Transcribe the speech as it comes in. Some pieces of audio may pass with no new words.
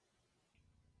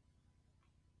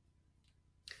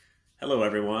Hello,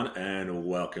 everyone, and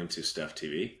welcome to Stuff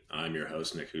TV. I'm your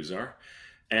host, Nick Huzar,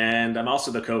 and I'm also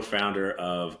the co founder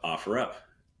of OfferUp.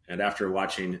 And after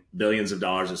watching billions of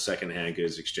dollars of secondhand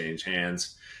goods exchange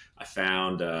hands, I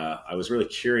found I was really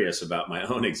curious about my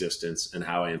own existence and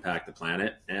how I impact the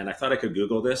planet. And I thought I could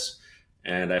Google this,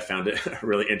 and I found it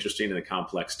really interesting and a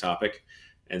complex topic.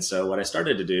 And so, what I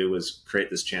started to do was create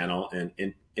this channel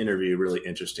and interview really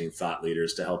interesting thought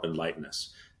leaders to help enlighten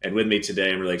us. And with me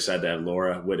today, I'm really excited to have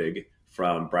Laura Wittig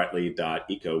from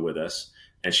Brightly.eco with us.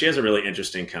 And she has a really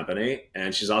interesting company,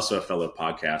 and she's also a fellow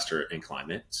podcaster in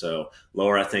climate. So,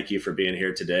 Laura, thank you for being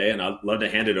here today. And I'd love to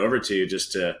hand it over to you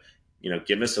just to,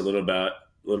 give us a little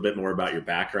bit more about your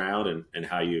background and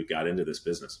how you got into this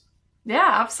business.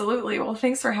 Yeah, absolutely. Well,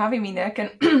 thanks for having me, Nick.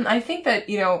 And I think that,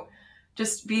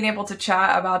 just being able to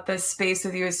chat about this space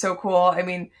with you is so cool. I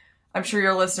mean, I'm sure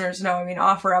your listeners know,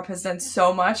 OfferUp has done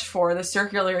so much for the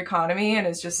circular economy, and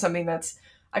it's just something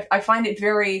I find it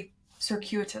very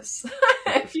circuitous,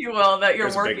 if you will, that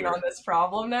you're working on this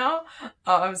problem now.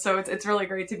 So it's really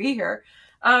great to be here.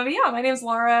 Yeah, my name's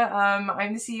Laura.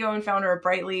 I'm the CEO and founder of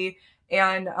Brightly.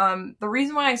 And the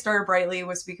reason why I started Brightly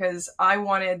was because I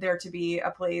wanted there to be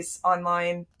a place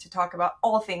online to talk about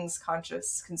all things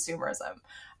conscious consumerism.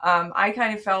 I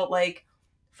kind of felt like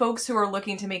folks who are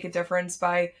looking to make a difference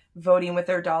by voting with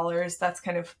their dollars, that's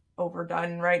kind of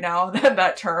overdone right now,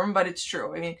 that term, but it's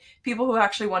true. I mean, people who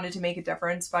actually wanted to make a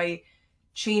difference by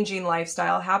changing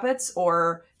lifestyle habits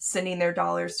or sending their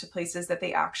dollars to places that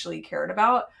they actually cared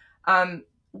about,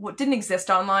 what didn't exist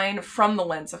online from the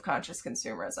lens of conscious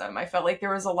consumerism. I felt like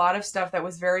there was a lot of stuff that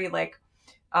was very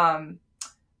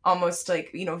almost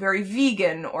very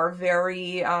vegan or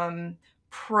very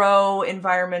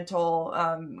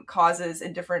pro-environmental causes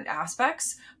in different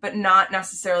aspects, but not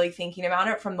necessarily thinking about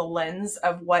it from the lens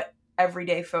of what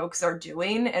everyday folks are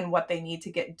doing and what they need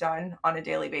to get done on a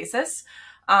daily basis.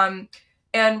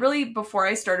 And really, before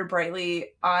I started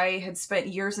Brightly, I had spent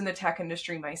years in the tech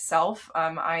industry myself.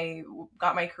 I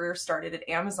got my career started at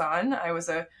Amazon. I was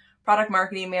a product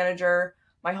marketing manager.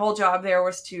 My whole job there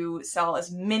was to sell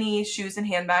as many shoes and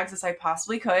handbags as I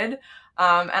possibly could.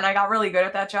 And I got really good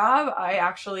at that job. I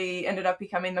actually ended up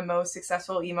becoming the most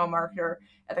successful email marketer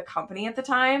at the company at the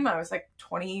time. I was like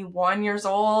 21 years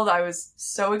old. I was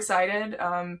so excited.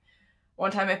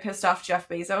 One time I pissed off Jeff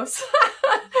Bezos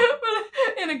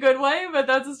in a good way, but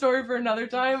that's a story for another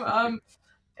time.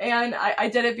 And I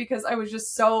did it because I was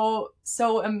just so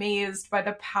amazed by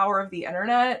the power of the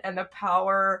internet and the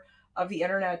power of the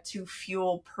internet to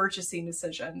fuel purchasing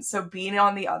decisions. So being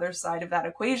on the other side of that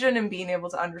equation and being able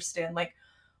to understand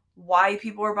why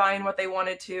people were buying what they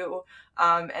wanted to,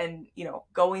 and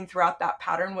going throughout that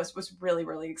pattern was really,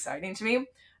 really exciting to me.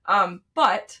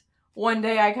 But one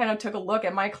day I kind of took a look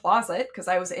at my closet because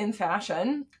I was in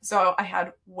fashion. So I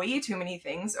had way too many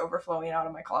things overflowing out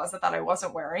of my closet that I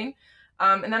wasn't wearing.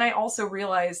 And then I also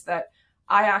realized that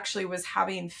I actually was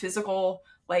having physical,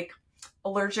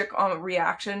 allergic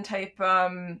reaction type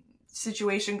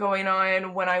situation going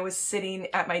on when I was sitting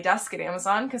at my desk at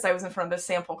Amazon because I was in front of the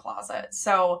sample closet.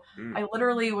 So I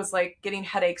literally was getting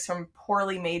headaches from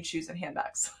poorly made shoes and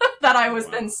handbags that I was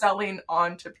then selling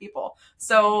on to people.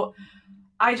 So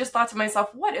I just thought to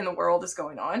myself, what in the world is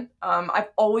going on? I've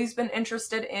always been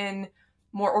interested in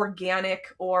more organic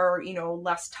or,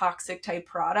 less toxic type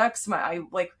products.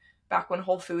 Back when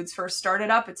Whole Foods first started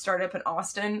up, it started up in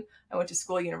Austin. I went to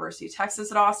school at University of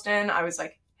Texas at Austin. I was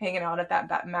hanging out at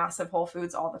that massive Whole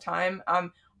Foods all the time.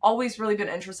 Always really been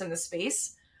interested in the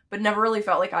space, but never really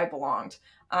felt like I belonged.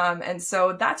 And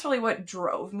so that's really what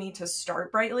drove me to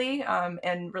start Brightly,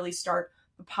 and really start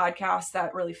the podcast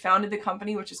that really founded the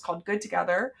company, which is called Good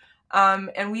Together.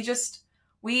 And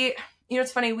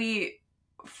it's funny,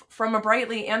 from a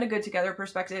Brightly and a Good Together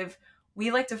perspective, we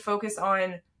like to focus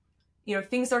on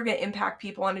things that are going to impact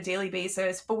people on a daily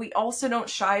basis, but we also don't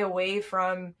shy away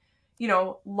from,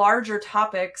 larger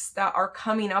topics that are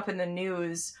coming up in the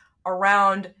news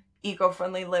around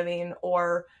eco-friendly living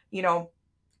or,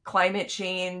 climate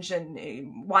change and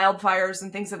wildfires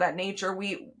and things of that nature.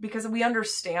 Because we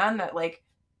understand that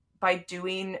by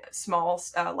doing small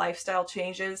lifestyle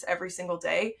changes every single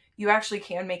day, you actually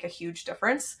can make a huge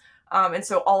difference. And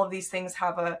so all of these things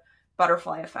have a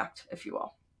butterfly effect, if you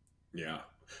will. Yeah.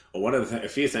 Well, a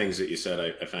few things that you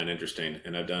said I find interesting,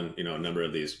 and I've done, a number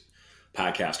of these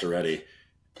podcasts already,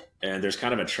 and there's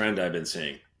kind of a trend I've been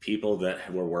seeing. People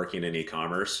that were working in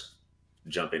e-commerce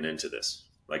jumping into this,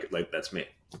 like that's me,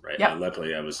 right? Yep.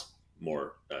 Luckily, I was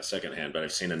more secondhand, but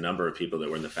I've seen a number of people that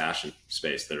were in the fashion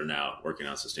space that are now working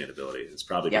on sustainability. It's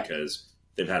probably because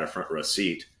they've had a front row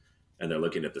seat and they're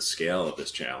looking at the scale of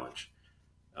this challenge.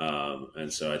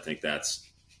 And so I think that's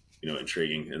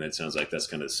intriguing. And it sounds like that's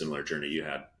kind of a similar journey you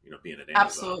had, being at Amazon.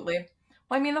 Absolutely.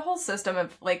 Well, I mean, the whole system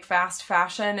of like fast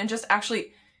fashion and just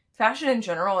actually fashion in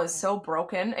general is so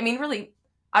broken. I mean, really,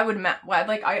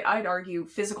 I'd argue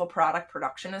physical product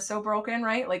production is so broken,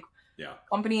 right? Like Yeah.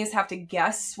 companies have to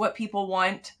guess what people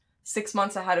want 6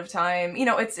 months ahead of time.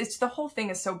 It's the whole thing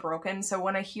is so broken. So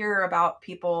when I hear about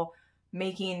people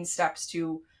making steps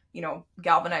to,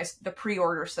 galvanize the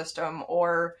pre-order system,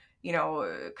 or,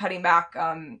 cutting back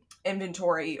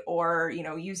inventory, or,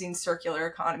 using circular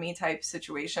economy type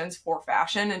situations for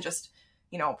fashion and just,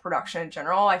 production in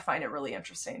general, I find it really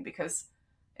interesting because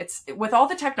it's, with all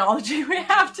the technology we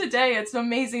have today, it's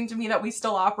amazing to me that we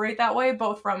still operate that way,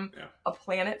 both from a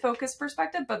planet focused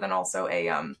perspective, but then also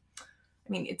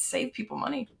it saved people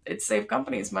money. It saved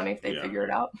companies money if they figure it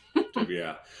out.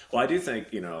 Yeah. Well, I do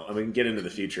think, get into the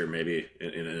future maybe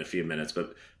in a few minutes,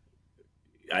 but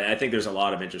I think there's a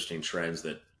lot of interesting trends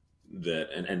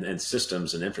and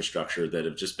systems and infrastructure that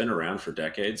have just been around for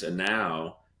decades. And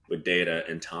now with data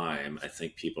and time, I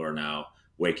think people are now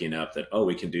waking up that,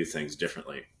 we can do things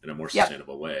differently in a more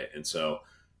sustainable way. And so,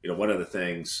 one of the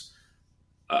things,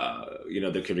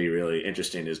 that could be really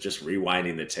interesting is just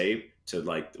rewinding the tape to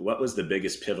like, what was the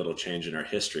biggest pivotal change in our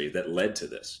history that led to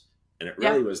this? And it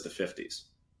really was the 50s.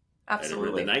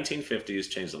 Absolutely. The 1950s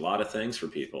changed a lot of things for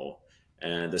people,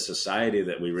 and the society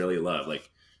that we really love, like,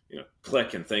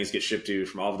 click and things get shipped to you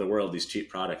from all over the world, these cheap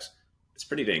products. It's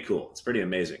pretty dang cool. It's pretty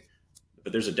amazing.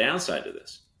 But there's a downside to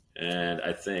this. And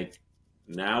I think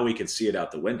now we can see it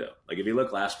out the window. Like if you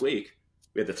look last week,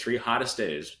 we had the 3 hottest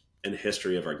days in the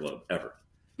history of our globe ever.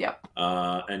 Yeah.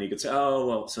 And you could say, oh,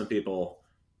 well, some people,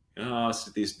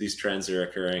 these trends are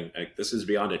occurring. Like, this is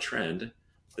beyond a trend.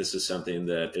 This is something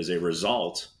that is a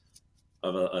result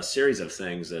of a series of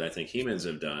things that I think humans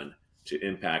have done to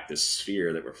impact this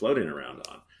sphere that we're floating around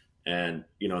on. And,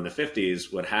 in the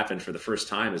 50s, what happened for the first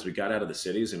time is we got out of the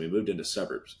cities and we moved into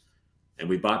suburbs, and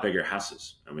we bought bigger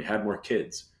houses, and we had more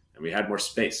kids, and we had more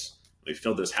space. We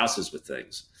filled those houses with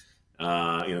things.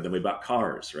 Then we bought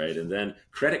cars, right? And then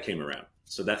credit came around.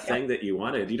 So that thing that you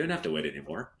wanted, you didn't have to wait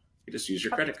anymore. You just use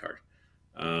your credit card.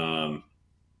 And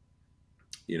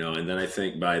then I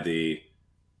think by the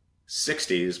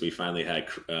 60s, we finally had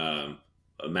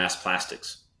mass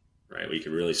plastics, right? We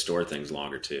could really store things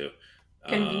longer too.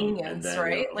 Convenience, then,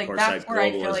 right? of like course, that's where I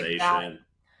feel like globalization.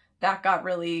 that got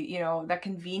really, that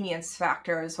convenience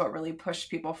factor is what really pushed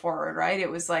people forward, right?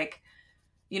 It was like,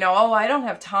 I don't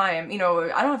have time, I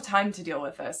don't have time to deal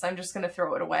with this. I'm just going to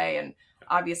throw it away. And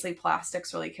obviously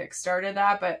plastics really kickstarted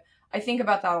that. But I think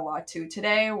about that a lot too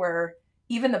today, where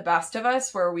even the best of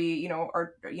us, where we,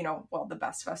 the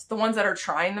best of us, the ones that are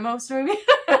trying the most, maybe,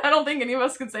 I don't think any of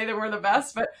us can say that we're the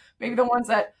best, but maybe the ones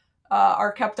that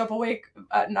are kept up awake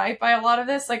at night by a lot of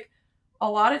this, like a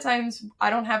lot of times I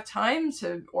don't have time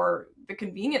or the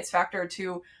convenience factor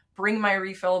to bring my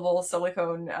refillable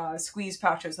silicone squeeze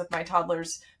pouches with my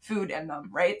toddler's food in them,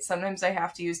 right? Sometimes I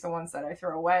have to use the ones that I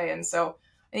throw away. And so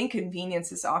I think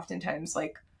convenience is oftentimes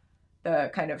like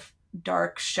the kind of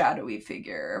dark, shadowy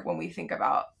figure when we think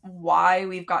about why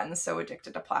we've gotten so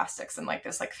addicted to plastics and like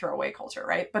this like throwaway culture,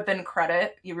 right? But then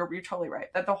credit, you're totally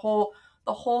right, that the whole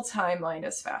timeline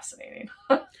is fascinating.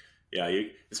 Yeah,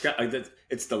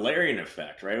 it's the layering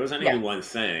effect, right? It wasn't any one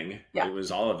thing. Yeah. It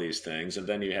was all of these things, and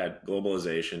then you had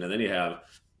globalization, and then you have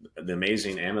the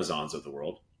amazing Amazons of the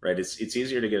world, right? It's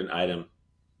easier to get an item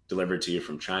delivered to you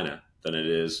from China than it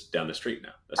is down the street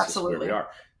now. That's Absolutely. just where we are,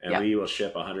 and we will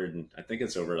ship 100. I think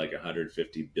it's over like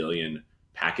 150 billion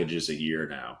packages a year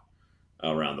now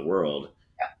around the world,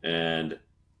 and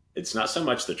it's not so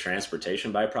much the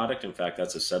transportation byproduct. In fact,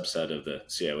 that's a subset of the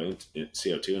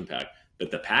CO2 impact. But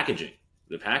the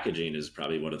packaging is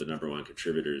probably one of the number one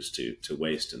contributors to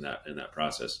waste in that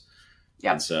process.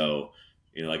 Yeah. And so,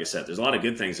 like I said, there's a lot of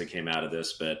good things that came out of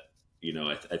this, but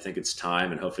I think it's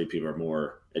time, and hopefully people are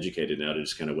more educated now to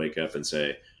just kind of wake up and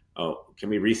say, oh, can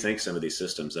we rethink some of these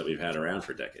systems that we've had around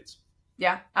for decades?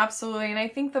 Yeah, absolutely. And I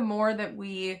think the more that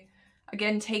we,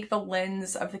 again, take the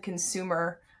lens of the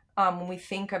consumer, when we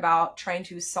think about trying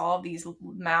to solve these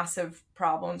massive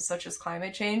problems such as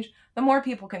climate change, the more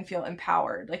people can feel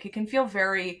empowered. Like it can feel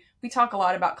we talk a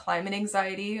lot about climate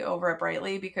anxiety over at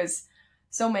Brightly, because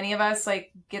so many of us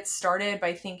like get started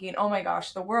by thinking, oh my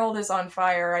gosh, the world is on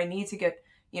fire. I need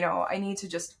to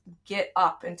just get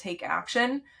up and take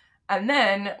action. And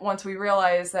then once we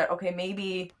realize that, okay,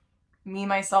 maybe me,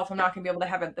 myself, I'm not going to be able to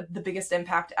have the biggest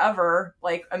impact ever,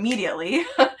 like immediately,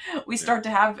 we start to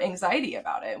have anxiety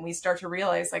about it. And we start to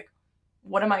realize like,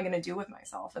 what am I going to do with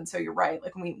myself? And so you're right.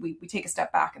 Like when we take a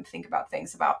step back and think about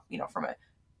things from a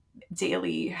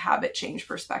daily habit change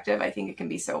perspective, I think it can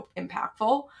be so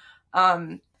impactful.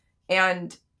 And,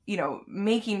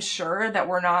 making sure that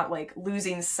we're not like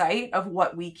losing sight of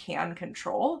what we can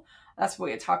control. That's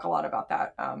what we talk a lot about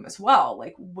that as well.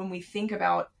 Like when we think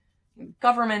about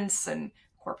governments and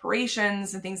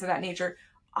corporations and things of that nature,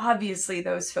 obviously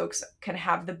those folks can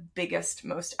have the biggest,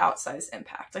 most outsized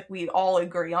impact. Like we all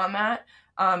agree on that.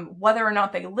 Whether or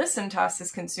not they listen to us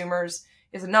as consumers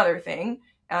is another thing.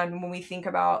 And when we think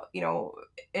about,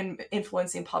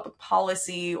 influencing public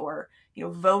policy or,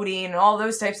 voting and all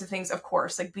those types of things, of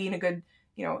course, like being a good,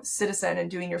 citizen and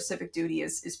doing your civic duty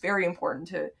is very important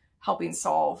to helping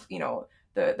solve,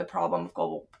 the problem of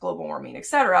global warming, et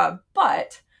cetera.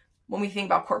 But when we think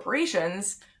about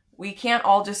corporations, we can't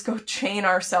all just go chain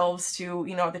ourselves to,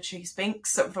 the Chase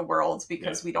Banks of the world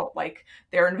because we don't like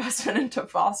their investment into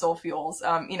fossil fuels.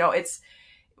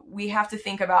 We have to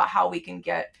think about how we can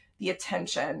get the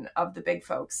attention of the big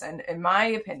folks. And in my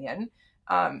opinion,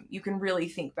 you can really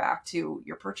think back to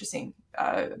your purchasing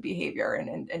behavior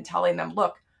and telling them,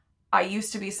 look, I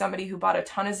used to be somebody who bought a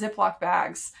ton of Ziploc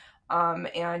bags. And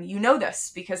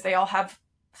this because they all have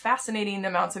fascinating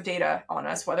amounts of data on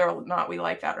us, whether or not we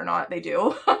like that or not, they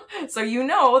do. So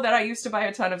that I used to buy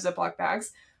a ton of Ziploc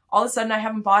bags. All of a sudden I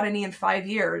haven't bought any in 5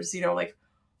 years, like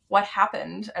what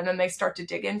happened? And then they start to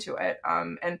dig into it.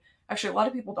 And actually a lot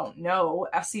of people don't know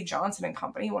SC Johnson and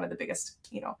Company, one of the biggest,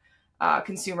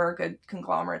 consumer good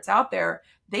conglomerates out there.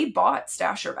 They bought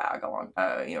Stasher Bag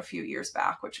a few years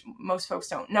back, which most folks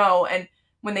don't know. And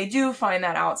when they do find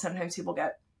that out, sometimes people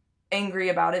get angry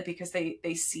about it because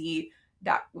they see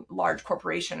that large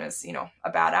corporation as, a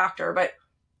bad actor. But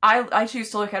I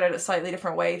choose to look at it a slightly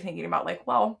different way, thinking about like,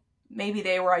 well, maybe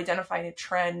they were identifying a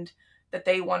trend that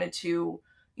they wanted to,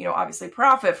 obviously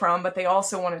profit from, but they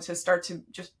also wanted to start to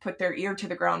just put their ear to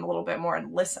the ground a little bit more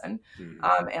and listen.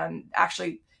 And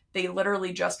actually, they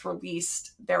literally just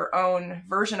released their own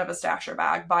version of a Stasher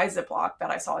bag by Ziploc that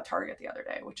I saw at Target the other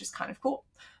day, which is kind of cool.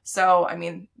 So, I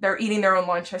mean, they're eating their own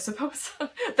lunch, I suppose.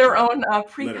 Their own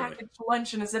prepackaged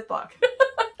lunch in a Ziploc.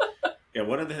 Yeah,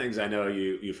 one of the things I know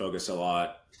you focus a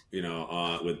lot,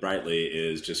 with Brightly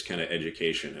is just kind of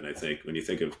education. And I think when you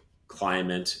think of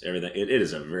climate, everything, it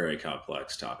is a very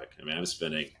complex topic. I mean, I'm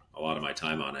spending a lot of my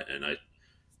time on it, and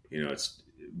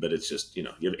it's just, you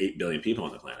have 8 billion people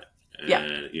on the planet.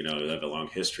 And, they have a long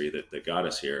history that got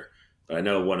us here. But I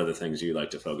know one of the things you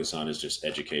like to focus on is just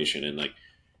education, and like,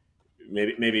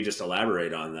 maybe just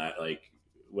elaborate on that. Like,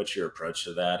 what's your approach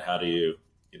to that? How do you,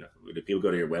 do people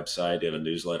go to your website? Do you have a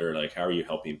newsletter? Like, how are you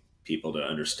helping people to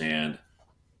understand,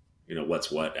 what's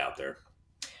what out there?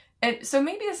 And so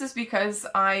maybe this is because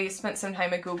I spent some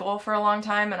time at Google for a long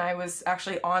time, and I was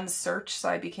actually on search. So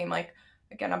I became like,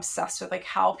 again, obsessed with like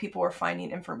how people were finding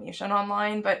information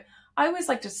online. But I always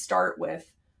like to start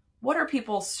with, what are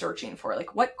people searching for?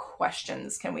 Like, what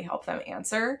questions can we help them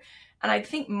answer? And I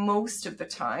think most of the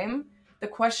time, the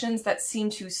questions that seem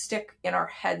to stick in our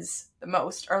heads the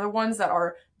most are the ones that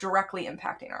are directly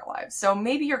impacting our lives. So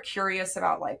maybe you're curious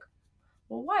about like,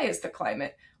 well, why is the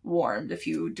climate warmed a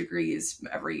few degrees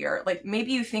every year? Like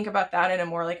maybe you think about that in a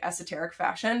more like esoteric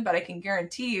fashion, but I can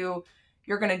guarantee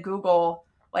you're going to Google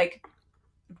like,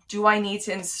 do I need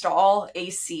to install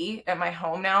AC at my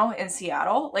home now in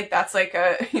Seattle? Like that's like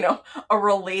a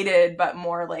related but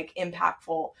more like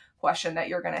impactful question that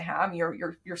you're going to have.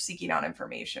 You're seeking out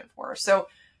information for. So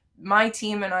my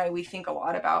team and I, we think a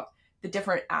lot about the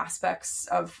different aspects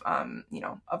of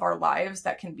of our lives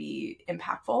that can be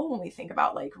impactful when we think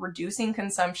about like reducing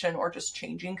consumption or just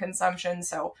changing consumption.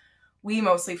 So we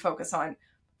mostly focus on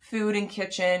food and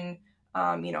kitchen,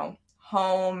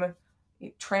 home,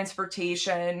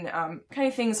 transportation, kind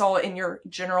of things all in your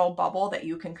general bubble that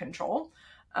you can control.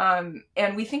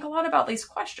 And we think a lot about these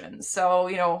questions. So,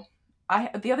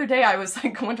 the other day I was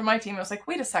like going to my team, I was like,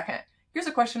 wait a second, here's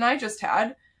a question I just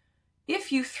had.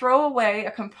 If you throw away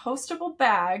a compostable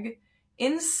bag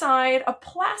inside a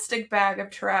plastic bag of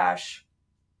trash,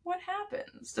 what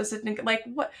happens? Does it like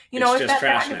what, it's if just that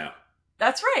trash bag, now.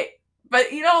 That's right. But,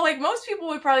 like most people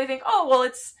would probably think, oh, well,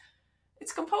 it's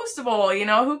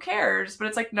compostable, who cares? But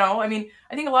it's like, no, I mean,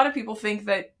 I think a lot of people think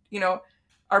that,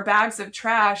 our bags of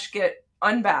trash get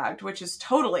unbagged, which is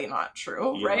totally not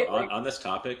true, right? On this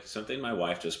topic, something my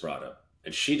wife just brought up,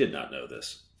 and she did not know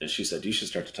this. And she said, you should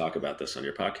start to talk about this on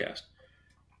your podcast.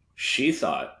 She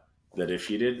thought that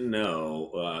if you didn't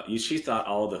know, she thought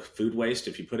all the food waste,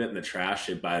 if you put it in the trash,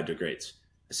 it biodegrades.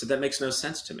 I said, that makes no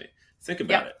sense to me. Think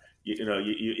about it.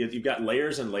 You've got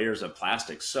layers and layers of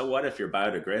plastic. So what if your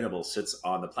biodegradable sits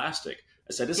on the plastic?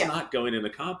 I said, it's not going in the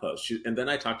compost. And then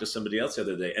I talked to somebody else the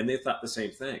other day, and they thought the same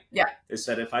thing. Yeah. They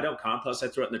said, if I don't compost, I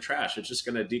throw it in the trash. It's just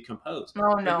going to decompose.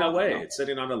 Oh, no. No way. No. It's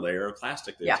sitting on a layer of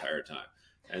plastic the entire time.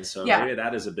 And so Yeah. maybe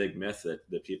that is a big myth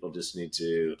that people just need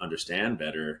to understand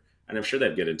better. And I'm sure they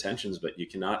have good intentions, but you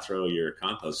cannot throw your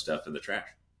compost stuff in the trash.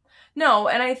 No,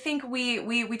 and I think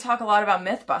we talk a lot about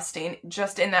myth busting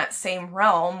just in that same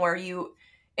realm where you,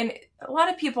 and a lot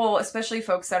of people, especially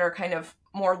folks that are kind of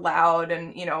more loud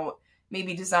and,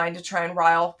 maybe designed to try and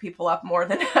rile people up more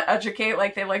than educate,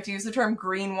 like they like to use the term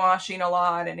greenwashing a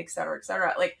lot and et cetera, et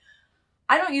cetera. Like,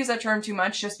 I don't use that term too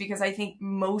much just because I think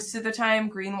most of the time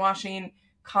greenwashing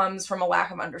comes from a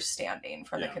lack of understanding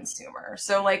from the consumer.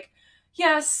 So like,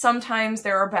 yes, sometimes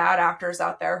there are bad actors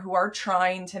out there who are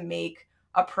trying to make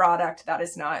a product that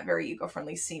is not very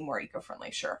eco-friendly seem more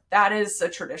eco-friendly. Sure. That is a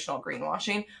traditional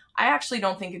greenwashing. I actually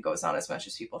don't think it goes on as much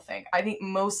as people think. I think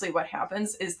mostly what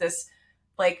happens is this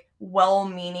like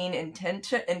well-meaning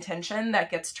intention that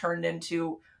gets turned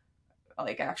into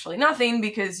like actually nothing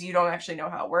because you don't actually know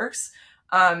how it works.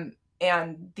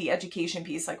 And the education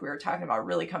piece, like we were talking about,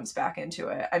 really comes back into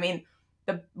it. I mean,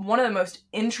 one of the most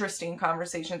interesting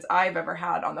conversations I've ever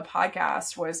had on the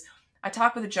podcast was I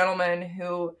talked with a gentleman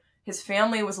who his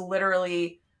family was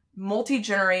literally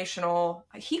multi-generational.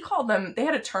 He called them, they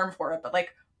had a term for it, but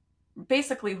like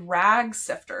basically rag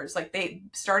sifters. Like they,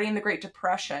 starting the Great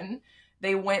Depression,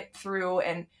 they went through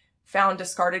and found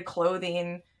discarded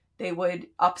clothing. They would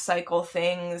upcycle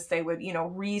things. They would,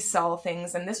 resell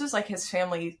things. And this was like his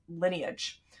family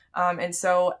lineage. And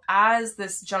so as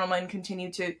this gentleman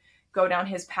continued to go down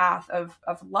his path of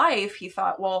life, he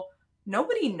thought, well,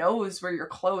 nobody knows where your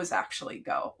clothes actually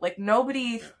go. Like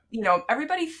nobody,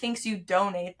 everybody thinks you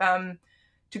donate them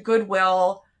to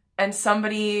Goodwill and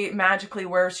somebody magically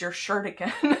wears your shirt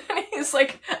again. And he's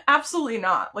like, absolutely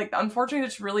not. Like, unfortunately,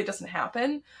 this really doesn't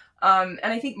happen. And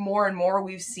I think more and more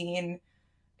we've seen,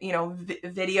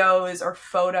 videos or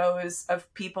photos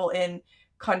of people in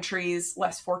countries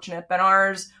less fortunate than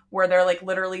ours, where they're like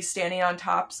literally standing on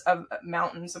tops of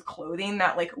mountains of clothing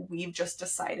that like we've just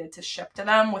decided to ship to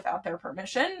them without their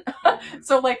permission.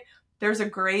 So like there's a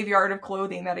graveyard of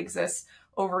clothing that exists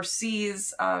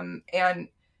overseas. And,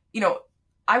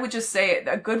 I would just say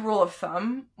a good rule of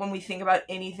thumb when we think about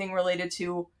anything related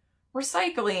to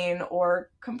recycling or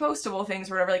compostable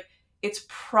things or whatever, like it's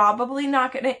probably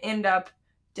not going to end up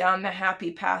down the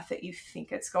happy path that you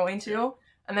think it's going to.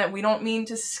 And that we don't mean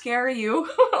to scare you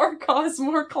or cause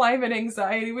more climate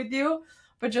anxiety with you,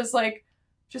 but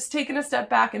just taking a step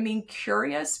back and being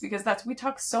curious, because we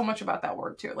talk so much about that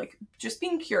word too. Like just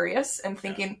being curious and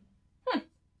thinking,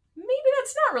 maybe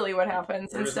that's not really what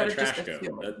happens. Where instead does my of trash just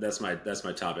go? That's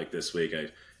my topic this week. I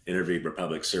interviewed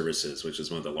Republic Services, which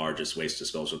is one of the largest waste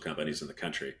disposal companies in the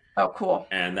country. Oh, cool.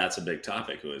 And that's a big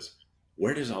topic was,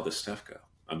 where does all this stuff go?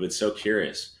 I've been so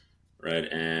curious, right?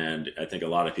 And I think a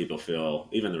lot of people feel,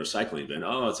 even the recycling bin,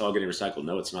 oh, it's all getting recycled.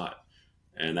 No, it's not.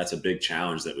 And that's a big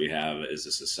challenge that we have as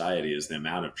a society, is the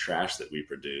amount of trash that we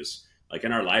produce. Like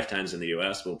in our lifetimes in the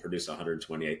US, we'll produce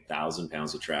 128,000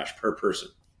 pounds of trash per person.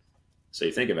 So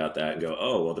you think about that and go,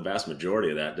 oh, well, the vast majority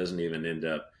of that doesn't even end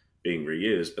up being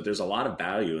reused, but there's a lot of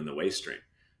value in the waste stream.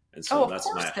 And so that's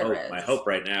my hope. My hope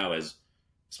right now is,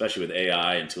 especially with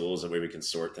AI and tools and where we can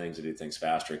sort things and do things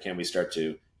faster, can we start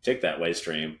to take that waste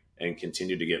stream and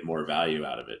continue to get more value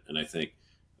out of it? And I think,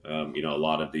 a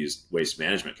lot of these waste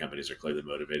management companies are clearly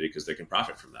motivated because they can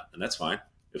profit from that. And that's fine.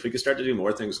 If we can start to do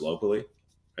more things locally,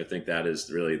 I think that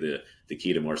is really the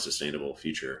key to more sustainable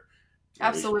future.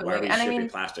 Absolutely. Why are we shipping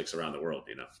plastics around the world,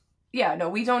 Yeah, no,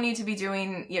 we don't need to be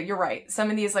doing, you're right. Some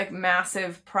of these like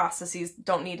massive processes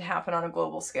don't need to happen on a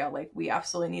global scale. Like we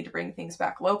absolutely need to bring things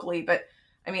back locally. But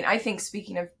I mean, I think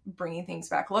speaking of bringing things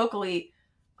back locally,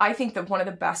 I think that one of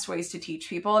the best ways to teach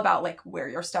people about like where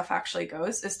your stuff actually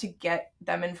goes is to get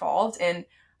them involved in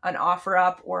an offer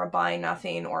up or a buy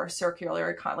nothing or a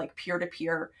circular like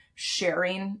peer-to-peer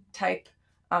sharing type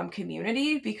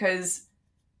community, because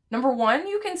number one,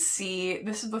 you can see,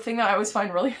 this is the thing that I always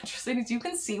find really interesting, is you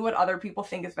can see what other people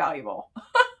think is valuable.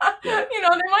 Yeah.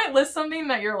 They might list something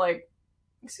that you're like,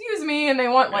 excuse me, and they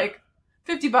want like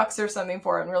 $50 or something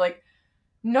for it. And we're like,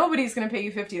 nobody's going to pay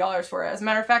you $50 for it. As a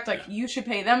matter of fact, like you should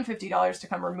pay them $50 to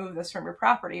come remove this from your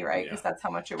property, right? Because that's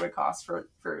how much it would cost for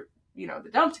the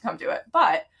dump to come do it.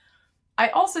 But I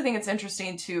also think it's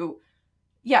interesting to,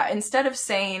 instead of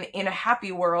saying in a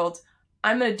happy world,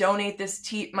 I'm going to donate this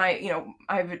I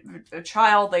have a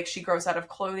child, like she grows out of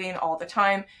clothing all the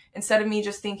time. Instead of me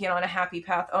just thinking on a happy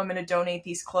path, oh, I'm going to donate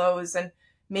these clothes and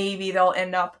maybe they'll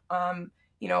end up, on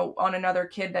another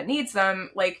kid that needs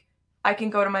them. Like I can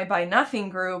go to my Buy Nothing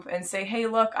group and say, hey,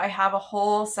 look, I have a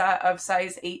whole set of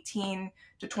size 18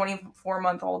 to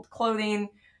 24-month-old clothing.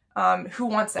 Who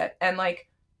wants it? And like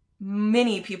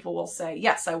many people will say,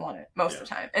 yes, I want it most of the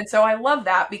time. And so I love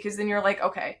that, because then you're like,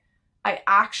 okay, I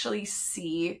actually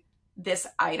see this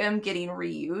item getting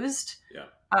reused.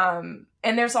 Yeah.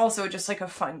 And there's also just like a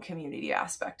fun community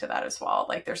aspect to that as well.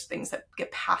 Like there's things that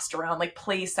get passed around, like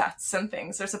play sets and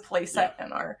things. There's a play set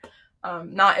in our,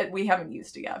 we haven't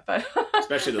used it yet, but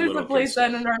especially the there's little a play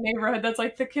set stuff in our neighborhood that's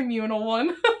like the communal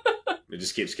one. It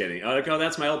just keeps getting, oh,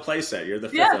 that's my old play set. You're the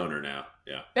fifth owner now.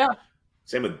 Yeah. Yeah.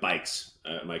 Same with bikes.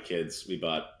 My kids, we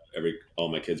bought all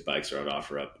my kids' bikes are on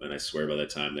OfferUp, and I swear by the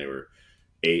time they were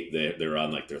 8, they were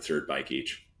on like their 3rd bike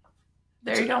each.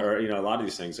 There you go. Or a lot of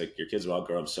these things, like your kids will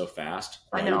outgrow them so fast.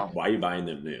 I know. Why are you buying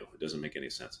them new? It doesn't make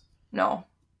any sense. No,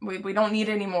 we don't need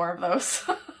any more of those.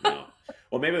 No.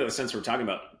 Well, maybe since we're talking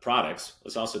about products,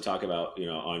 let's also talk about,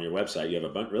 on your website, you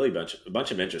have a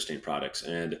bunch of interesting products.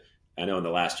 And I know in the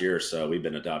last year or so, we've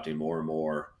been adopting more and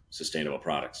more sustainable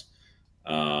products,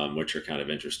 which are kind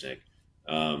of interesting.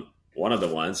 One of the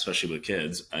ones, especially with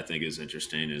kids, I think is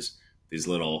interesting is these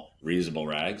little reusable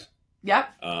rags. Yep.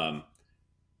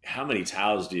 How many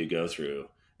towels do you go through?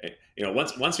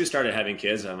 Once we started having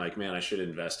kids, I'm like, man, I should have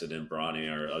invested in Brawny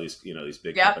or all these, these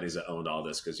big companies that owned all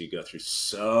this, because you go through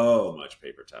so much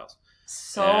paper towels.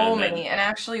 So many. And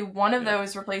actually one of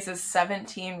those replaces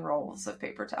 17 rolls of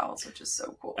paper towels, which is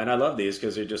so cool. And I love these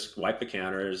because they just wipe the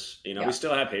counters. We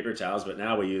still have paper towels, but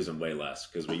now we use them way less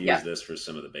because we use this for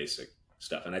some of the basic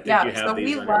stuff. And I think you have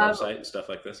these on your website and stuff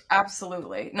like this.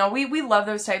 Absolutely. No, we love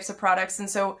those types of products. And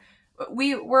so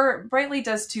Brightly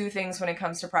does 2 things when it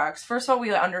comes to products. First of all,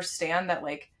 we understand that,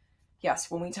 like, yes,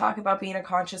 when we talk about being a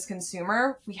conscious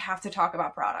consumer, we have to talk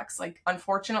about products. Like,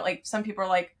 unfortunately, like, some people are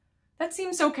like, that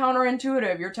seems so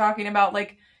counterintuitive. You're talking about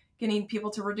like getting people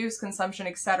to reduce consumption,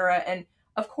 etc. And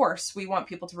of course, we want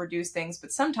people to reduce things,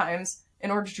 but sometimes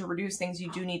in order to reduce things,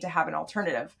 you do need to have an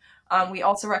alternative. We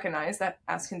also recognize that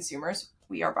as consumers,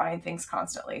 we are buying things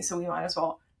constantly, so we might as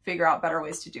well figure out better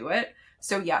ways to do it.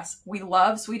 So yes, we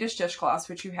love Swedish dishcloths,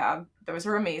 which you have. Those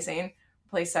are amazing.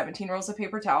 Replace 17 rolls of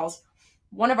paper towels.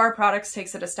 One of our products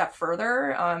takes it a step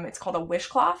further. It's called a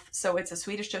wishcloth. So it's a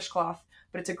Swedish dishcloth,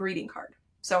 but it's a greeting card.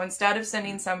 So instead of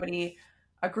sending somebody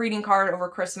a greeting card over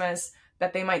Christmas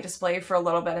that they might display for a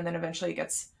little bit and then eventually it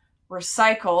gets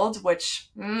recycled, which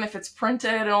if it's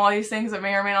printed and all these things, it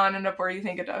may or may not end up where you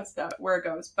think it does, where it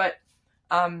goes. But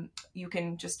you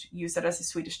can just use it as a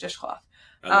Swedish dishcloth.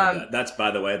 I love that. That's, by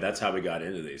the way, that's how we got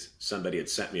into these. Somebody had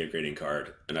sent me a greeting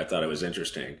card and I thought it was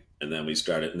interesting. And then we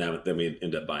started, then we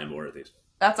end up buying more of these.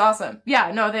 That's awesome.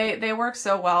 Yeah, no, they work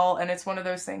so well. And it's one of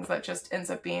those things that just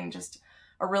ends up being just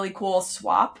a really cool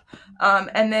swap.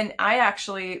 And then I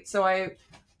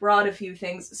brought a few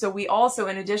things. So we also,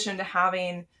 in addition to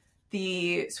having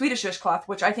the Swedish dishcloth,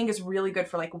 which I think is really good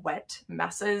for like wet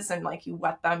messes and like you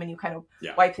wet them and you kind of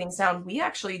wipe things down. We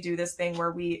actually do this thing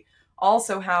where we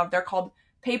also they're called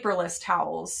paperless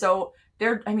towels. So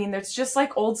it's just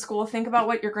like old school. Think about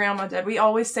what your grandma did. We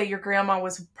always say your grandma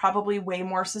was probably way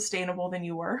more sustainable than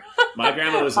you were. My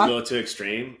grandma was a little too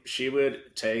extreme. She would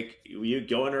you'd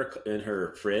go in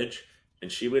her fridge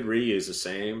and she would reuse the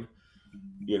same,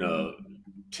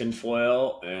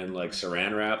 tinfoil and like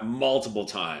saran wrap multiple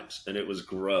times. And it was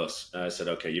gross. And I said,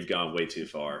 okay, you've gone way too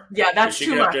far. Yeah, that's too much.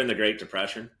 She grew up during the Great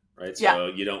Depression, right? So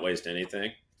you don't waste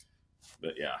anything.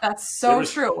 But yeah, that's so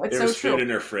true. It's so true. There was food in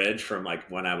her fridge from like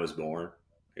when I was born.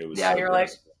 It was you're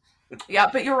gross. Like, yeah,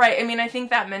 but you're right. I mean, I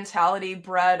think that mentality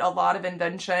bred a lot of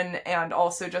invention and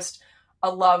also just a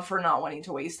love for not wanting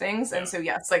to waste things. And so,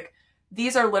 yes, like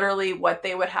these are literally what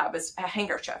they would have as a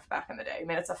handkerchief back in the day. I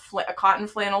mean, it's a cotton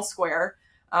flannel square.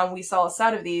 We sell a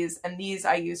set of these, and these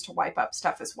I use to wipe up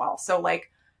stuff as well. So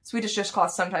like Swedish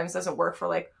dishcloth sometimes doesn't work for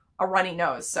like a runny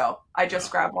nose. So I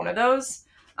just grab one of those.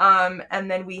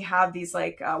 And then we have these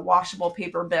like washable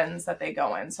paper bins that they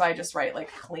go in. So I just write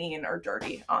like clean or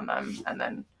dirty on them. And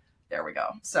then there we go.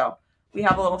 So we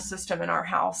have a little system in our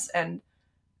house, and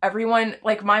everyone,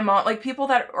 like my mom, like people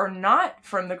that are not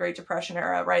from the Great Depression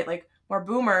era, right? Like more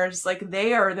boomers, like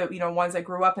they are the, ones that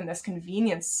grew up in this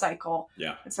convenience cycle.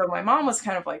 Yeah. And so my mom was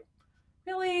kind of like,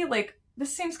 really? Like,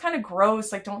 this seems kind of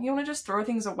gross. Like, don't you want to just throw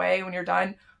things away when you're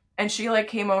done? And she like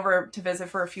came over to visit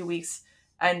for a few weeks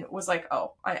and was like,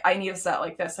 oh, I need a set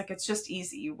like this. Like, it's just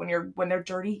easy. When they're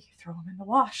dirty, you throw them in the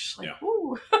wash. Like,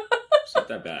 ooh. It's not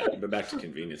that bad. But back to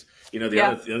convenience.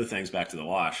 The other things back to the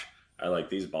wash. I like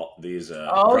these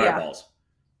dryer balls.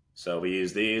 So we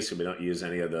use these, so we don't use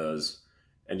any of those.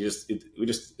 And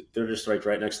they're just like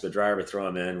right next to the dryer. We throw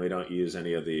them in. We don't use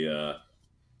any of the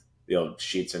old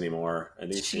sheets anymore.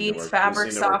 And these sheets,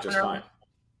 fabric softener.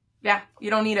 Yeah,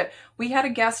 you don't need it. We had a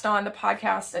guest on the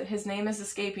podcast. His name is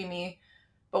escaping me,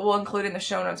 but we'll include in the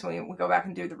show notes when we go back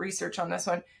and do the research on this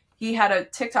one. He had a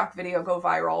TikTok video go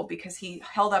viral because he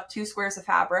held up 2 squares of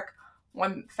fabric.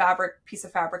 one piece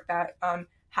of fabric that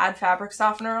had fabric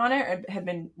softener on it. It had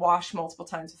been washed multiple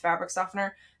times with fabric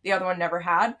softener. The other one never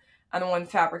had. And the one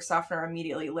fabric softener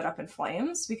immediately lit up in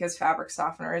flames because fabric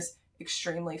softener is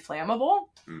extremely flammable.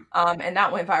 And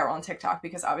that went viral on TikTok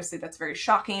because obviously that's very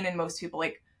shocking and most people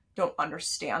like don't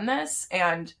understand this.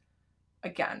 And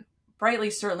again,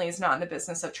 Brightly certainly is not in the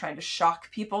business of trying to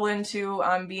shock people into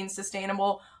being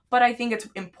sustainable. But I think it's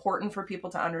important for people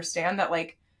to understand that,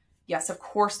 like, yes, of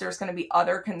course, there's going to be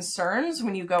other concerns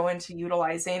when you go into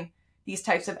utilizing these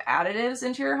types of additives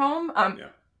into your home.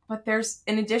 But there's,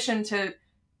 in addition to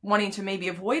wanting to maybe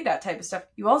avoid that type of stuff,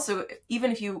 you also, even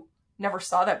if you never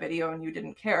saw that video and you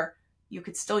didn't care, you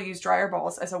could still use dryer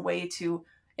balls as a way to,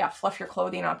 fluff your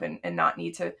clothing up and not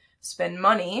need to spend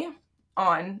money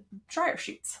on dryer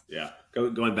sheets. Yeah.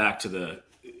 Going back to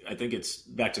I think it's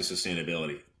back to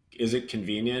sustainability. Is it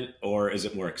convenient or is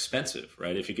it more expensive,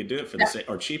 right? If you could do it for the same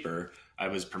or cheaper, I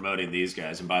was promoting these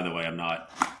guys. And by the way,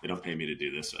 they don't pay me to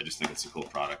do this. I just think it's a cool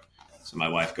product. So my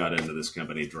wife got into this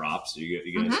company, Drops.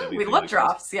 You guys have we love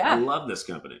Drops. This? Yeah. I love this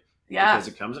company. Yeah. Because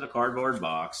it comes in a cardboard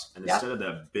box and instead of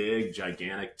the big,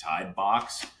 gigantic Tide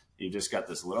box, you just got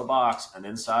this little box and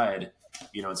inside,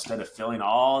 instead of filling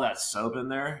all that soap in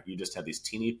there, you just have these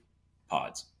teeny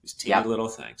pods, these teeny little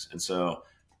things. And so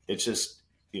it's just,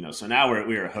 so now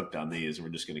we are hooked on these and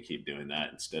we're just going to keep doing that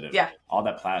instead of all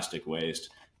that plastic waste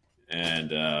and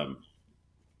the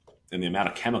amount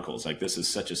of chemicals. Like this is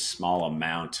such a small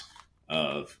amount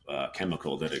of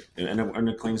chemical that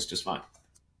it cleans just fine.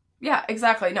 Yeah,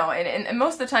 exactly. No. And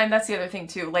most of the time that's the other thing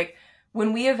too. Like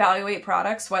when we evaluate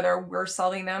products, whether we're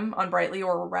selling them on Brightly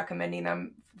or we're recommending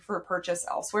them for purchase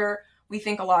elsewhere, we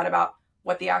think a lot about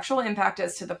what the actual impact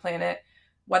is to the planet,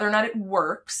 whether or not it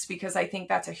works, because I think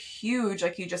that's a huge,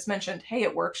 like you just mentioned, hey,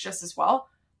 it works just as well.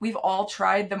 We've all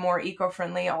tried the more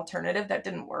eco-friendly alternative that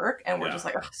didn't work. And we're just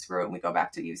like, oh, screw it. And we go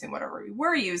back to using whatever we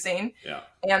were using. Yeah.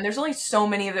 And there's only so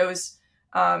many of those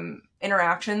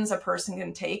interactions a person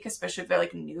can take, especially if they're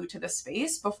like new to the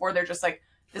space, before they're just like,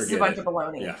 this is a bunch of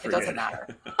baloney. It doesn't matter.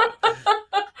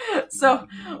 So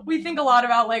we think a lot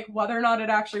about like whether or not it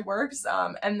actually works.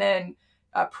 And then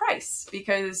price,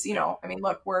 because,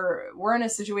 look, we're in a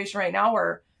situation right now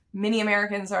where many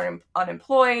Americans are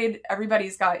unemployed.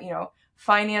 Everybody's got,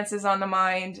 finances on the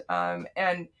mind.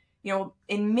 And,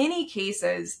 in many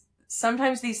cases,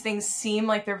 sometimes these things seem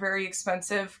like they're very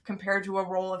expensive compared to a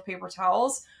roll of paper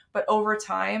towels, but over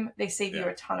time they save you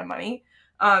a ton of money.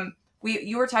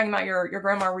 You were talking about your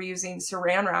grandma reusing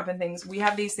saran wrap and things. We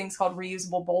have these things called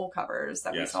reusable bowl covers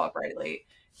that we sell at Brightly.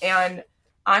 And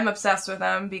I'm obsessed with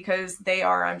them because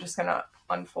I'm just going to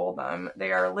unfold them.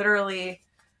 They are literally,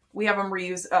 we have them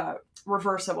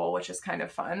reversible, which is kind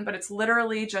of fun, but it's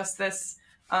literally just this,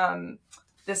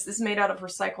 this is made out of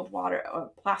recycled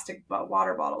plastic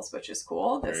water bottles, which is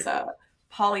cool. This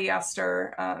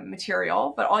polyester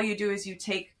material, but all you do is you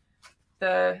take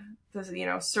the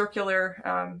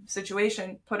circular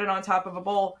situation, put it on top of a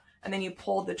bowl, and then you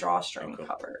pull the drawstring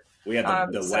cover. We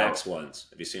have the wax ones.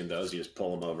 Have you seen those? You just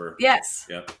pull them over. Yes.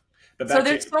 Yep. So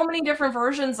there's so many different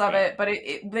versions of it, but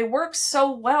they work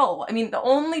so well. I mean, the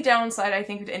only downside I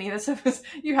think to any of this stuff is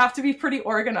you have to be pretty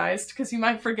organized because you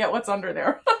might forget what's under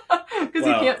there because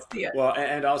you can't see it. Well,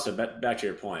 and also back to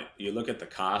your point, you look at the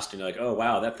cost and you're like, oh,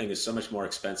 wow, that thing is so much more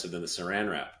expensive than the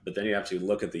saran wrap. But then you have to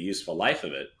look at the useful life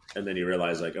of it. And then you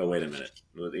realize like, oh, wait a minute,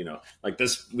 like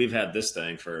this, we've had this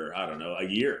thing for, I don't know, a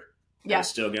year. Yeah. It's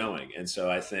still going. And so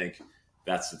I think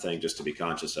that's the thing just to be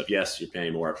conscious of. Yes, you're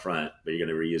paying more up front, but you're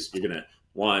going to reuse, you're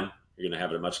going to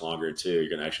have it much longer. Two, you're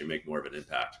going to actually make more of an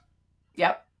impact.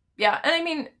 Yep. Yeah. And I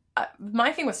mean,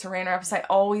 my thing with saran wrap is I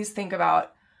always think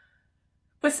about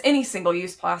with any single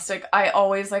use plastic, I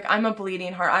always I'm a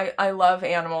bleeding heart. I love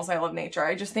animals. I love nature.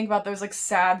 I just think about those like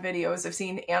sad videos of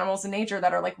seeing animals in nature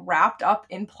that are like wrapped up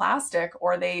in plastic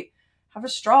or they have a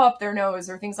straw up their nose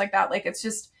or things like that. Like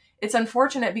it's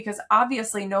unfortunate because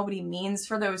obviously nobody means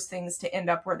for those things to end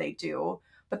up where they do.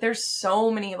 But there's so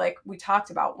many, like we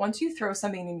talked about, once you throw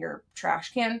something in your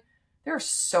trash can, there are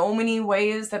so many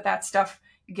ways that stuff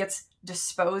gets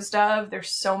disposed of. There's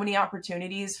so many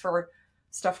opportunities for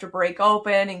stuff to break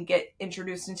open and get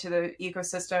introduced into the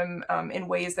ecosystem in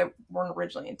ways that weren't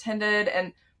originally intended.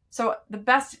 And so the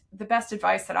best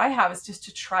advice that I have is just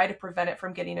to try to prevent it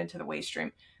from getting into the waste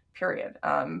stream, period,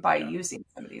 by using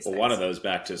some of these things. One of those,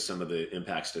 back to some of the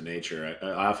impacts to nature, I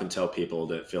often tell people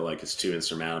that feel like it's too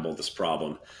insurmountable, this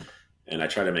problem, and I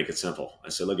try to make it simple. I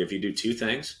say, look, if you do two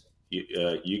things,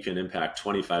 you can impact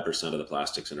 25% of the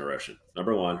plastics in our ocean.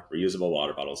 Number one, reusable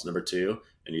water bottles. Number two,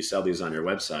 and you sell these on your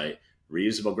website,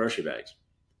 reusable grocery bags.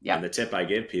 Yeah. And the tip I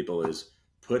give people is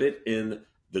put it in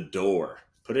the door.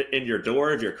 put it in your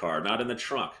door of your car, not in the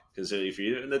trunk. Because if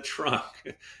you're in the trunk,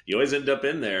 you always end up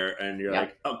in there, and you're Yep.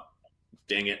 like, oh,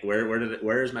 dang it,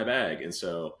 where's my bag? And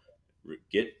so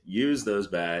use those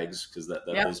bags, because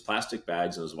Yep. those plastic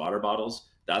bags and those water bottles,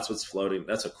 that's what's floating.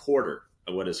 That's a quarter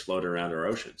of what is floating around our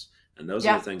oceans. And those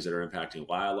are the Yeah. things that are impacting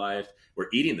wildlife. We're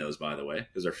eating those, by the way,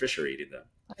 because our fish are eating them.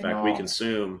 I In fact, we know.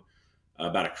 consume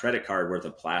about a credit card worth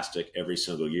of plastic every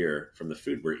single year from the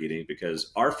food we're eating,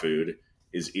 because our food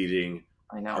is eating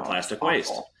I our know. It's plastic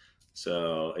waste. awful.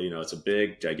 So, it's a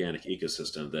big, gigantic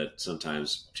ecosystem that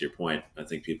sometimes, to your point, I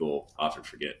think people often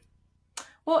forget.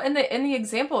 Well, in the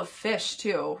example of fish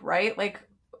too, right? Like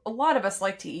a lot of us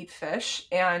like to eat fish,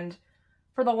 and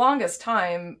for the longest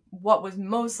time, what was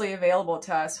mostly available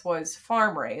to us was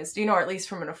farm raised, or at least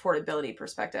from an affordability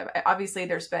perspective. Obviously,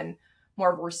 there's been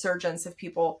more of a resurgence of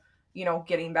people,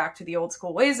 getting back to the old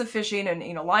school ways of fishing and,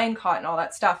 line caught and all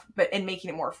that stuff, but and making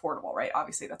it more affordable, right?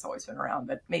 Obviously, that's always been around,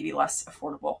 but maybe less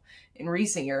affordable in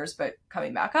recent years, but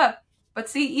coming back up. But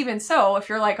see, even so, if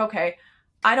you're like, okay,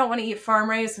 I don't want to eat farm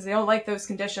raised because I don't like those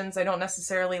conditions, I don't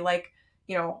necessarily like,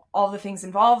 all the things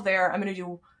involved there. I'm going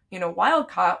to do, wild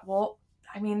caught. Well,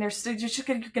 I mean, you're just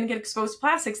going to get exposed to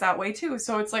plastics that way too.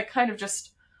 So it's like kind of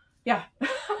just, yeah,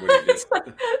 What do you do?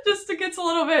 just it gets a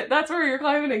little bit. That's where your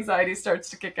climate anxiety starts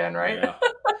to kick in, right? Yeah.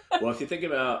 Well, if you think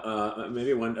about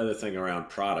maybe one other thing around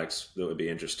products that would be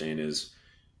interesting is,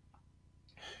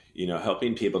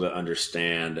 helping people to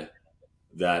understand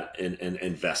that in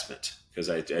investment. Because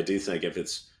I do think if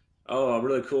it's, oh,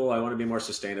 really cool, I want to be more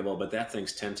sustainable, but that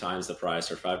thing's 10 times the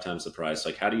price or 5 times the price.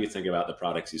 Like, how do you think about the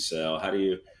products you sell?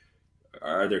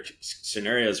 Are there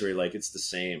scenarios where you're like, it's the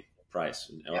same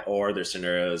price? Yeah. Or are there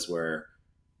scenarios where,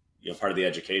 part of the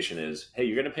education is, hey,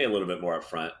 you're going to pay a little bit more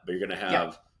upfront, but you're going to Yeah.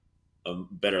 have a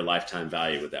better lifetime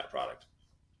value with that product.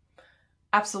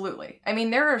 Absolutely. I mean,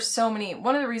 there are so many.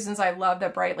 One of the reasons I love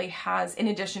that Brightly has, in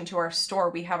addition to our store,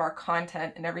 we have our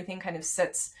content and everything kind of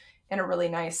sits in a really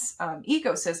nice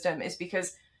ecosystem, is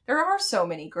because there are so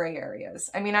many gray areas.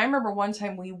 I mean, I remember one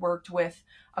time we worked with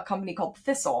a company called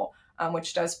Thistle,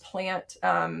 which does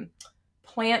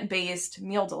plant-based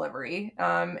meal delivery,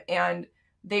 and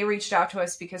they reached out to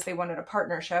us because they wanted a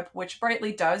partnership, which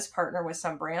Brightly does partner with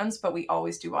some brands, but we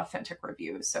always do authentic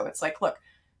reviews. So it's like, look,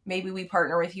 maybe we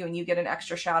partner with you and you get an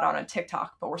extra shout out on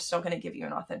TikTok, but we're still going to give you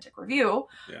an authentic review.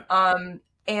 Yeah.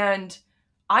 And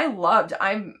I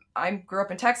grew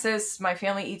up in Texas. My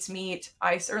family eats meat.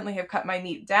 I certainly have cut my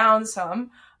meat down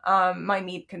some, my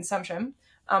meat consumption.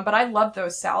 But I love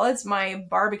those salads. My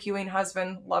barbecuing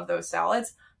husband loved those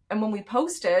salads. And when we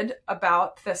posted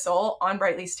about Thistle on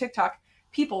Brightly's TikTok,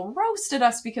 people roasted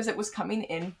us because it was coming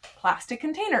in plastic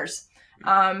containers.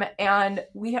 And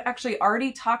we had actually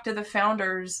already talked to the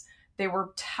founders. They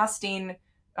were testing,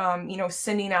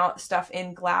 sending out stuff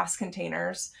in glass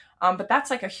containers. But that's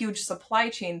like a huge supply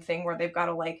chain thing where they've got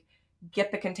to like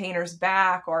get the containers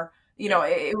back, or,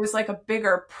 it was like a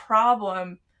bigger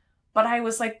problem. But I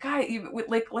was like, God,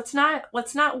 let's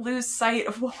not lose sight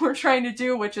of what we're trying to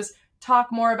do, which is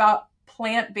talk more about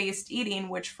plant-based eating,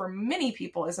 which for many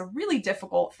people is a really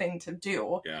difficult thing to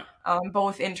do. Yeah.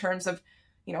 Both in terms of,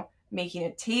 making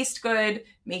it taste good,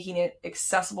 making it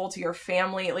accessible to your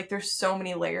family. Like there's so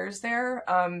many layers there.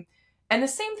 And the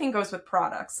same thing goes with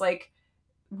products. Like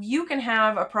you can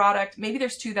have a product, maybe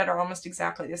there's two that are almost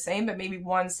exactly the same, but maybe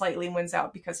one slightly wins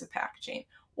out because of packaging.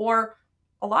 Or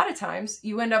a lot of times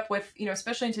you end up with,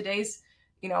 especially in today's,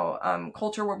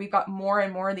 culture where we've got more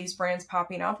and more of these brands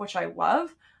popping up, which I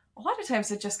love. A lot of times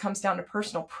it just comes down to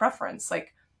personal preference.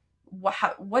 Like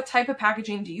what type of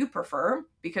packaging do you prefer?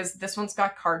 Because this one's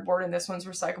got cardboard and this one's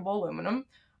recyclable aluminum.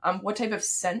 What type of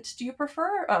scent do you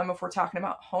prefer? If we're talking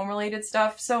about home related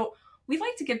stuff. So we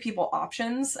like to give people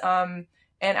options. And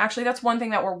actually that's one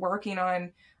thing that we're working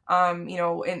on,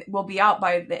 and will be out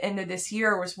by the end of this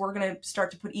year, was we're going to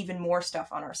start to put even more stuff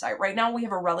on our site. Right now we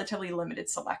have a relatively limited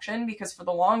selection because for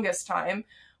the longest time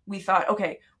we thought,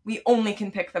 okay, we only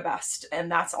can pick the best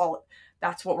and that's what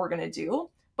we're going to do.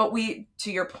 But we,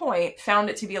 to your point, found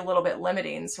it to be a little bit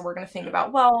limiting. So we're going to think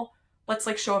about, well, let's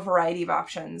like show a variety of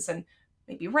options and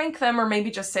maybe rank them, or maybe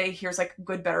just say, here's like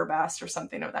good, better, best, or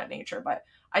something of that nature. But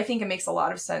I think it makes a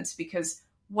lot of sense because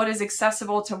what is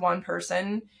accessible to one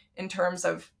person in terms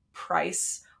of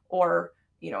price or,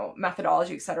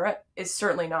 methodology, et cetera, is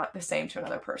certainly not the same to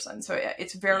another person. So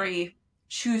it's very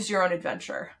choose your own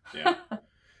adventure. Yeah.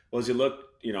 Well, as you look,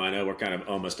 I know we're kind of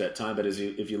almost at time, but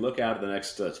if you look out at the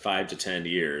next 5 to 10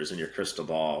 years in your crystal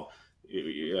ball,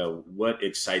 what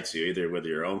excites you, either with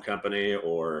your own company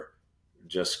or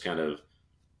just kind of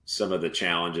some of the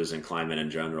challenges in climate in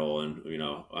general? And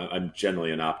I'm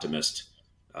generally an optimist,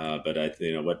 but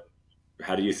what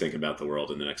how do you think about the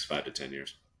world in the next 5 to 10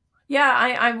 years? Yeah,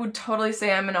 I would totally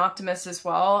say I'm an optimist as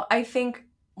well. I think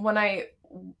when I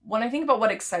think about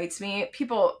what excites me,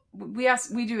 people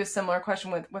we do a similar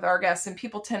question with our guests, and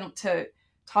people tend to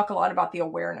talk a lot about the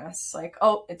awareness. Like,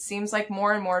 oh, it seems like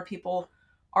more and more people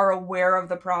are aware of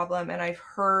the problem, and I've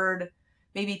heard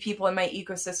maybe people in my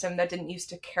ecosystem that didn't used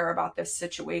to care about this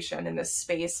situation in this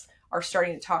space are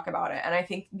starting to talk about it. And I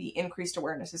think the increased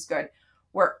awareness is good.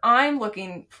 Where I'm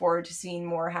looking forward to seeing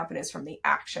more happen is from the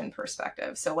action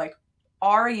perspective. So, like,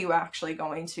 are you actually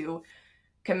going to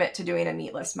commit to doing a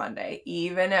meatless Monday,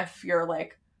 even if you're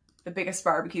like the biggest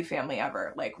barbecue family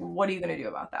ever? Like, what are you going to do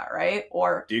about that, right?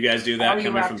 Or Do you guys do are that you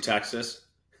coming from actually? Texas?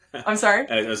 I'm sorry.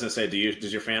 I was gonna say,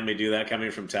 does your family do that coming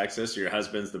from Texas? Your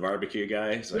husband's the barbecue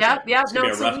guy. It's like Yep, yep. it's gonna No,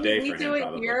 be a so rough day we for him, do it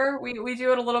probably. here. We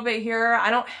do it a little bit here.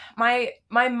 I don't.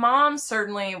 My mom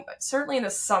certainly in the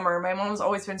summer. My mom's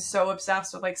always been so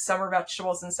obsessed with like summer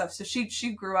vegetables and stuff. So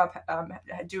she grew up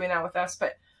doing that with us.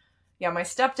 But yeah, my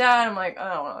stepdad, I'm like,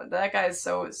 oh, that guy is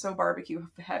so barbecue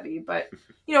heavy. But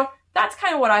that's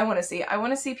kind of what I want to see. I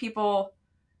want to see people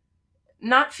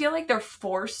not feel like they're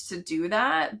forced to do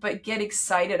that, but get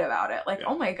excited about it. Like, Yeah.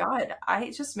 oh my God,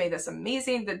 I just made this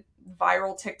amazing, the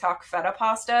viral TikTok feta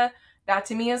pasta. That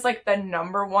to me is like the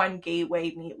number one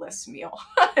gateway meatless meal.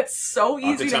 It's so I'll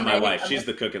have to easy to tell my make. wife. She's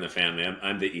the cook in the family.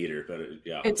 I'm the eater, but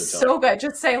yeah, I'll have It's to tell her. so good.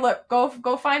 Just say, look,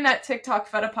 go find that TikTok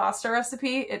feta pasta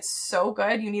recipe. It's so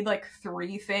good. You need like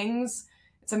three things.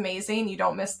 It's amazing. You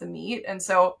don't miss the meat. And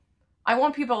so I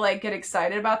want people to, like, get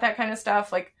excited about that kind of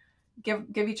stuff. Like,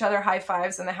 give each other high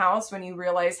fives in the house when you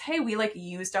realize, hey, we like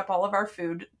used up all of our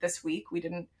food this week. We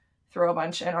didn't throw a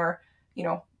bunch in our, you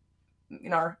know,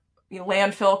 in our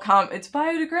landfill. It's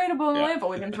biodegradable in the Yeah. landfill.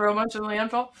 We didn't throw a bunch in the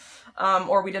landfill,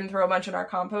 or we didn't throw a bunch in our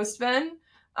compost bin.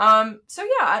 So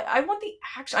yeah, I want the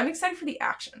action. I'm excited for the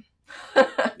action.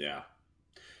 Yeah.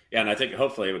 Yeah, and I think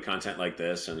hopefully with content like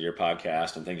this and your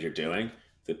podcast and things you're doing,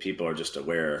 that people are just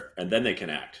aware and then they can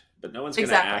act. But no one's going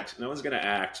to Exactly. act. No one's going to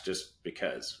act just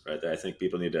because, right? I think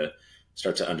people need to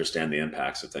start to understand the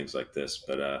impacts of things like this.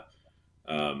 But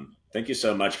thank you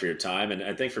so much for your time. And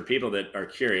I think for people that are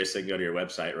curious, they can go to your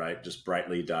website, right? Just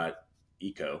brightly.eco Yeah, and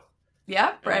look them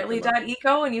up.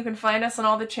 brightly.eco, and you can find us on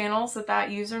all the channels that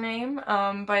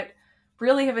username. But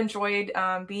really have enjoyed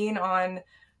being on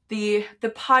the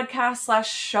podcast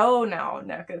slash show now,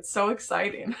 Nick. It's so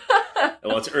exciting.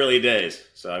 Well, it's early days,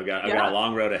 so I've got a Yeah,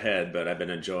 long road ahead, but I've been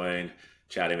enjoying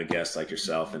chatting with guests like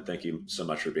yourself, and thank you so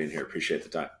much for being here. Appreciate the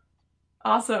time.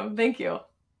 awesome. Thank you.